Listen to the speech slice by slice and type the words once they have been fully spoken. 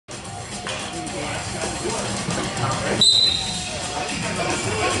Oh,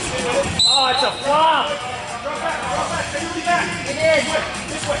 it's a flop! It is!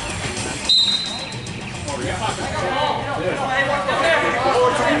 This way!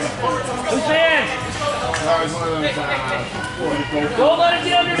 Who's in? Don't let him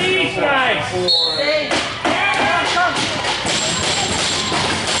get underneath, guys!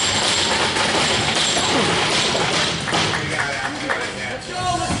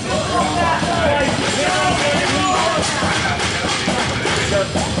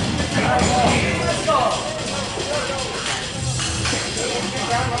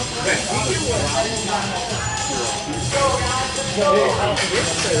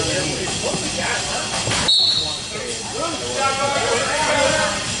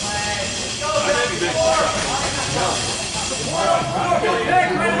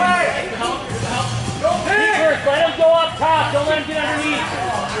 Let him go up top, don't let him get underneath.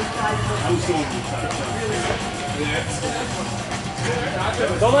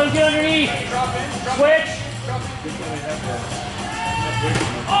 Don't let him get underneath. Switch.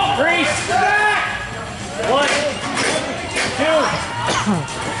 Grease. 1, 2.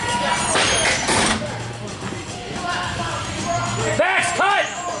 Backs, cut!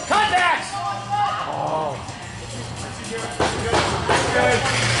 Cut backs! Oh.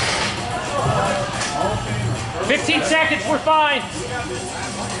 15 seconds, we're fine.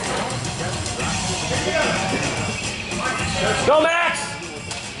 Go, Max!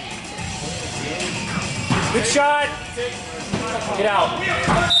 Good shot. Get out.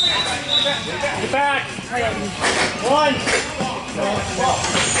 Get back. 1.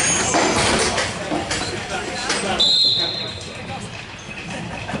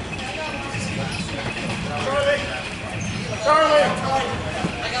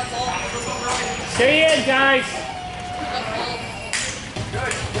 Stay in, guys.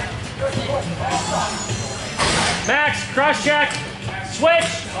 Max, cross check.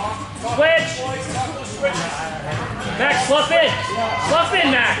 Switch. Switch. Max, slough in. Slough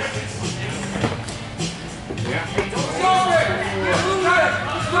in, Max.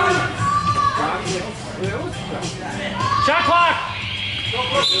 Shot clock.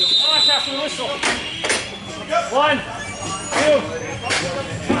 Watch after the whistle. 1,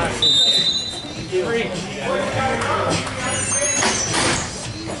 2, 3.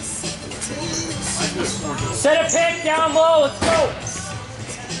 Set a pick down low. Let's go.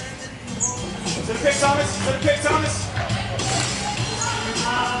 Set a pick, Thomas. Set a pick, Thomas.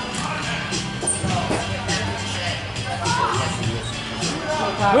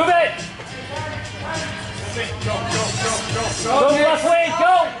 Move it. Go, go, go, go, go. Go left wing.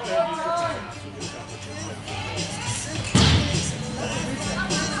 Go.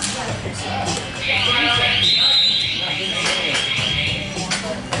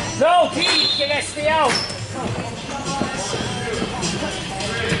 No, Pete, get stay out.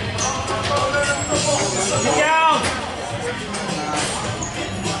 Get down.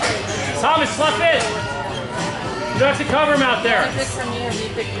 Thomas, slough in. You don't have to cover him out there.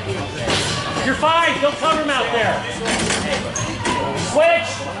 You're fine, don't cover him out there. Switch.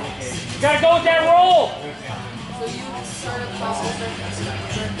 You gotta go with that roll.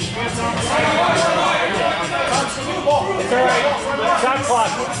 It's all right. Shot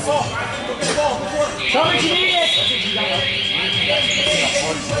clock. Tell me you need it.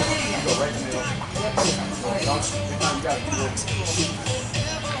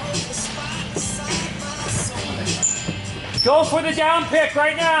 Go for the down pick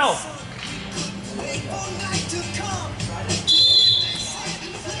right now.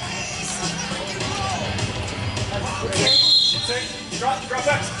 Drop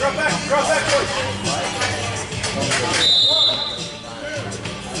back, boys.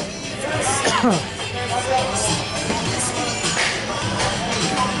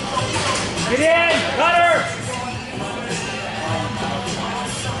 Get in, cutter.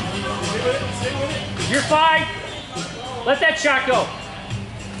 You're fine. Let that shot go.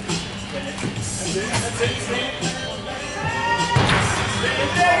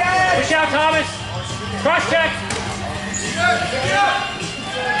 Push out, Thomas. Cross check.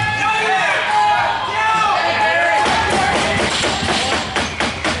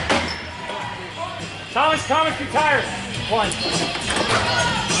 Thomas retires. 1.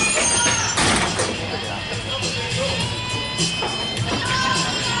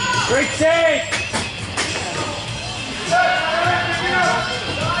 Great save.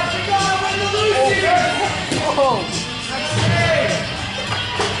 Oh.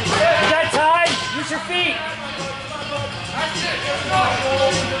 Is that time? Use your feet.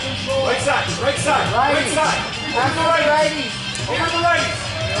 Right side, right side, right side. After the righty. Over the righties.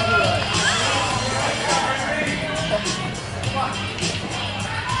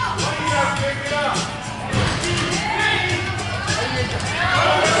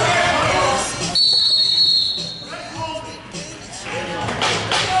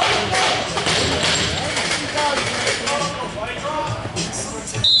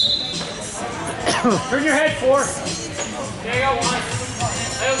 Turn your head, 4. Okay, I got 1.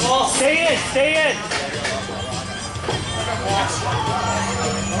 I have ball. Stay in, stay in.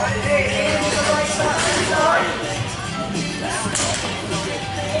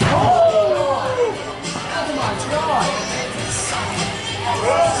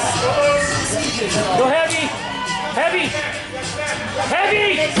 Go heavy, heavy,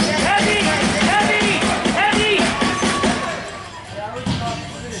 heavy, heavy, heavy, heavy.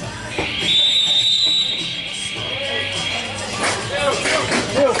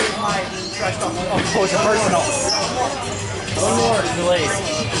 Oh, it's a personal. One more, delayed.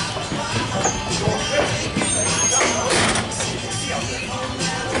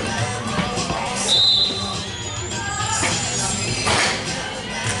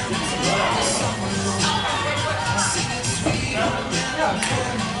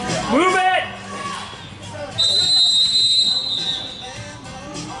 Move it!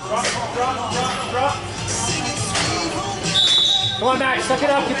 Drop. Come on, Max, suck it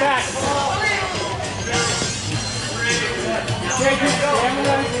up, get back.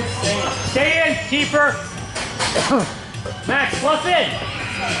 Stay in, keeper. Max, fluff in.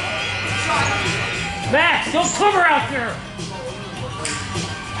 Max, don't cover out there.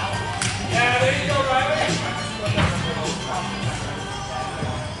 Yeah, there you go, Riley.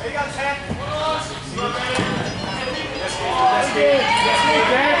 There you go, 10. Yes, Gabe.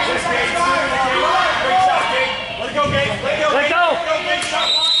 Great shot, Gabe. Let it go, Gabe. Let it go. Let go. Let it go, Gabe. Shot.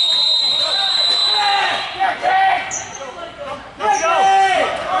 Let's go.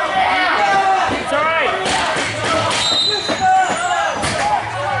 It's all right.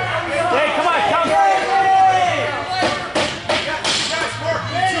 Hey, come on, come. Guys, work.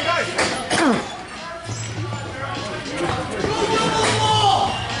 Two guys.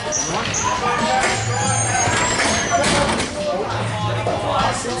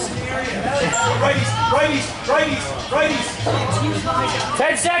 Righties.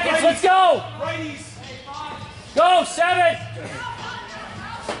 10 seconds, let's go. Righties. Go, 7.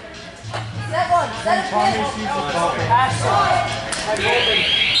 Set one. Set a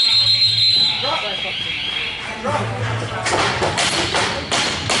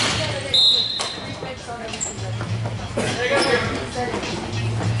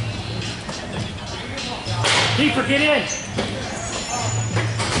Kiefer, get in.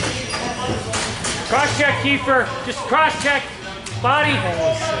 Cross check, Kiefer. Just cross check. Body.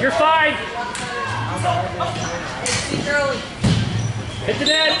 You're fine. Hit the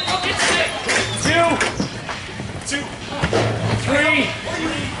net. 2. 3.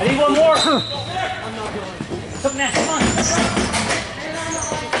 I need one more. Something that. Come on.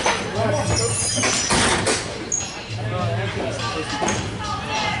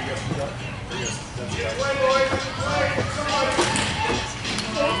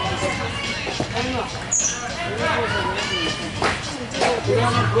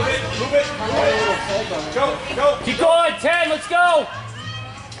 Move it. Go. Keep going. 10. Let's go.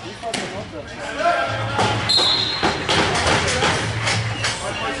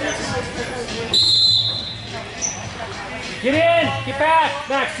 Get in. Get back.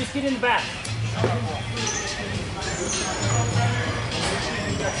 Max, just get in the back.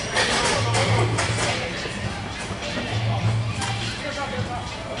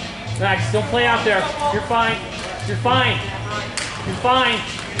 Max, don't play out there. You're fine. You're fine. You're fine.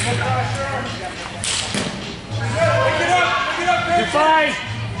 You're fine.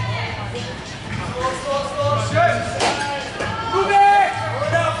 Move it.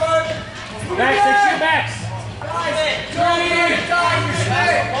 Max, let's shoot Max.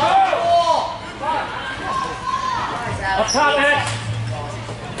 Up top, Max.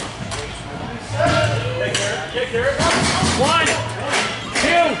 Take care. 1,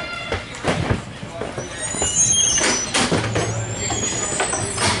 2.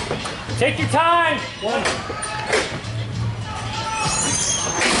 Take your time. 1.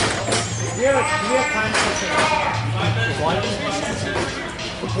 Do we have time for 1?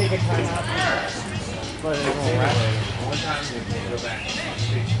 We'll take a time out. But it won't last.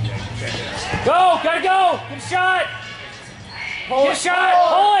 Go! Gotta go! Get a shot! Get a shot!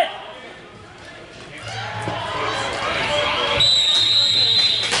 Pull it!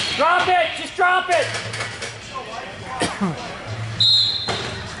 Drop it! Just drop it!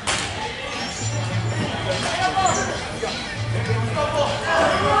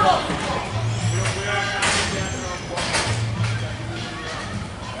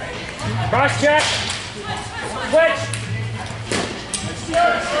 Cross check. Switch.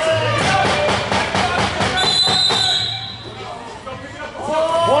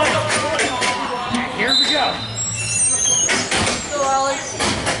 1. Here we go. Go, Alex.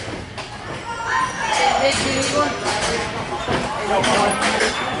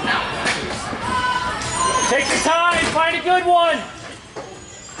 Good one.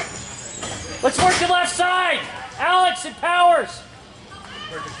 Let's work the left side. Alex and Powers.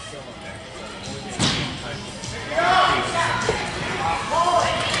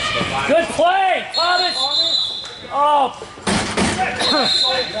 Good play, Thomas. Oh.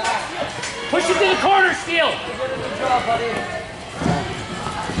 Push it to the corner, Steele. Good job, buddy.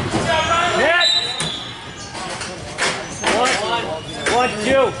 Net. 1,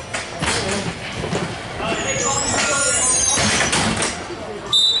 2.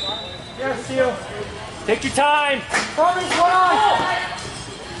 Yes, Steele. Take your time. Thomas, one on.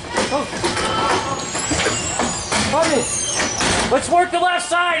 Thomas. Let's work the left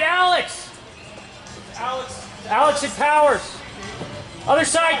side, Alex. Alex and Powers. Other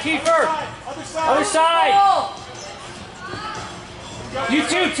side, Kiefer. Other side. You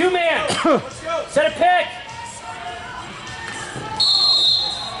two-man. Set a pick.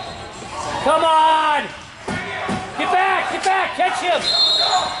 Come on. Get back, catch him.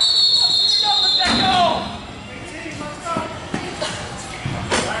 Oh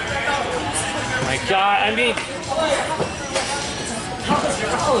my God, I mean.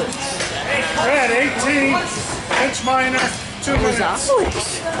 Red 18, bench minor, 2 minutes.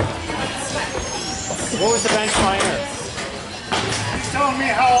 What was the bench minor? He's telling me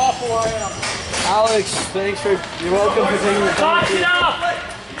how awful I am. Alex, thanks for, you're welcome for taking the time. Box it up!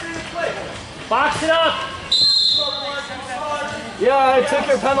 Box it up! Yeah, I took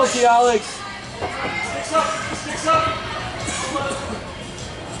your penalty, Alex. Sticks up.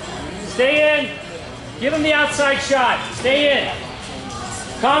 Stay in. Give him the outside shot. Stay in.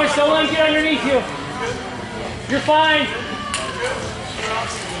 Thomas, don't let him get underneath you. You're fine.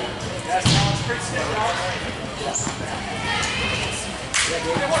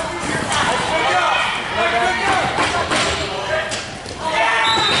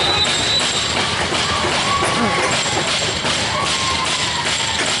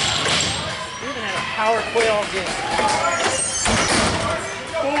 We even had a power play all game.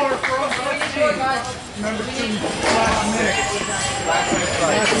 4 for us, 15. Number 2, last minute.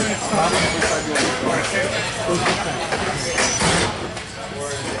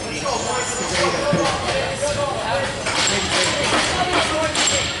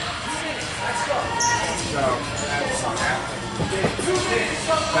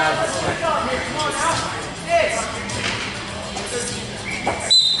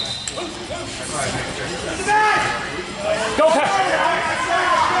 Go, Pat.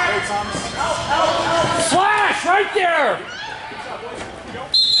 Slash right there.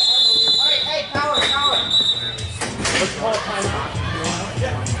 Hey, power. Let's call a timeout.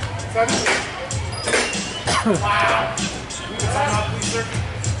 Wow. Timeout, please, sir.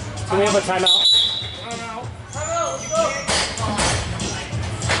 So we have a timeout.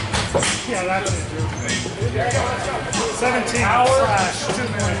 Yeah, that's it, dude. 17, slash, 2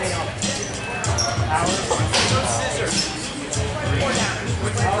 minutes. That was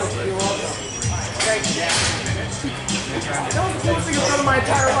the coolest thing I've done in my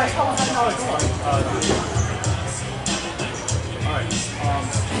entire life. How was I not going?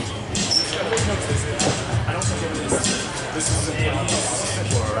 I don't think this is a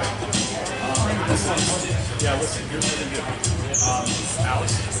floor, right? Yeah, listen, here's what we're going to do.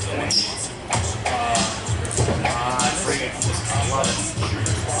 Alex, bring it a lot of shooter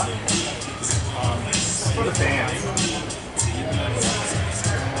spot. For the band.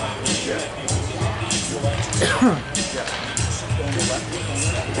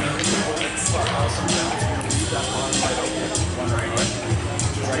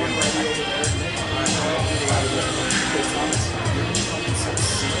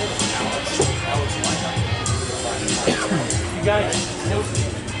 You guys.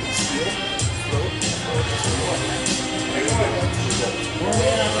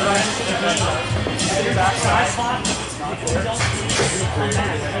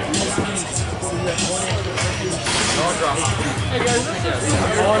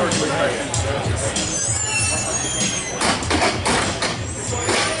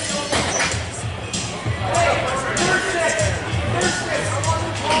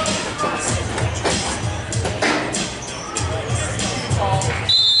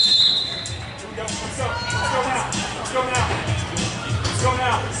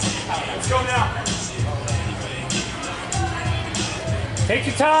 Let's go now. Take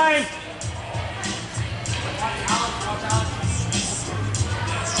your time.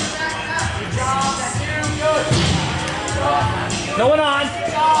 No one on.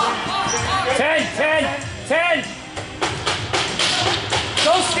 10.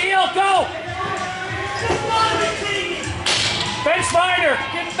 Go, Steele, go. Bench minor.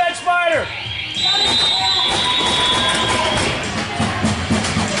 Give him bench minor.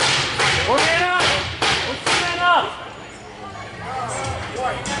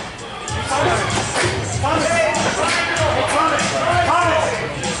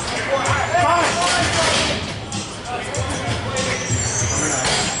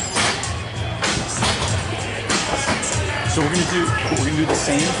 So we're gonna do the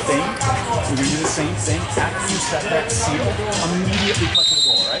same thing. We're gonna do the same thing after you set that seal. Immediately cut to the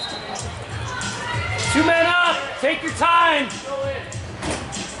goal, all right? 2 men up. Take your time.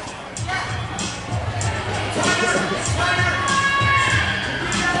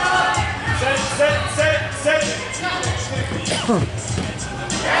 Set.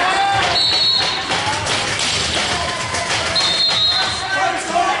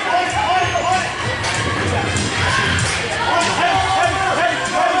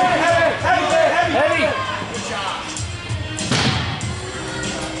 Heavy.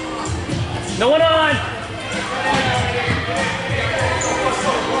 No one on.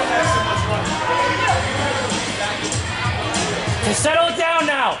 Just settle it down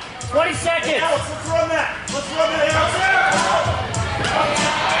now. 20 seconds. Alex, let's run that.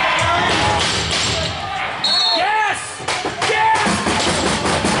 Yes! Yes!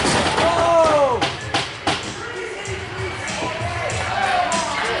 Oh!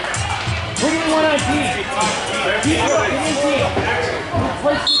 We're getting one on D. Get in D.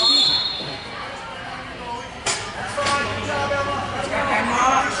 Replace the D.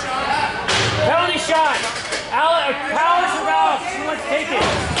 Penalty shot. Powers or Alex? Who wants to take it?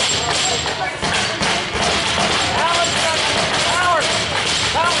 Alex, Powers.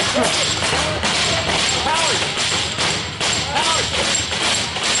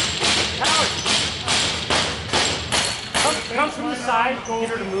 Come from the side, get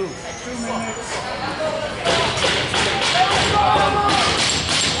her to move. 2 minutes.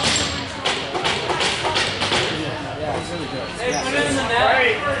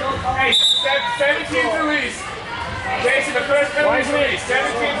 Hey, 17th release. Jason, the first penalty release.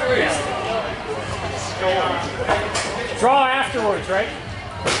 17th release. Draw afterwards, right?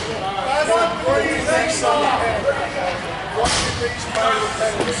 What do you think, son? What do you think's better than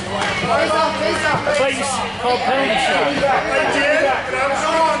penalty? That's why you call penalty shot. I did, and I was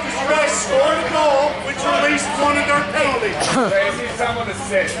wrong because you guys scored a goal, which released one of their penalties. Jason, someone to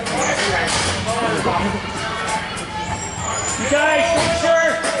sit. You guys,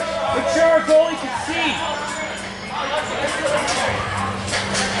 make sure our goalie can see.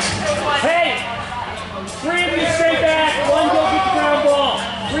 Hey, 3 of you stay back, 1 go get the ground ball.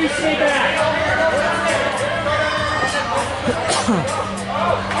 3 stay back.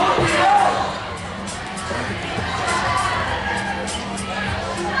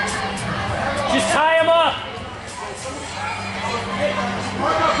 Just tie him up.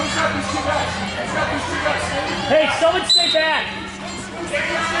 Hey, someone stay back.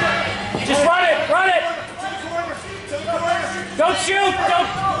 Just run it. Don't shoot.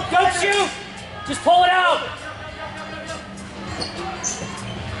 Don't shoot. Just pull it out.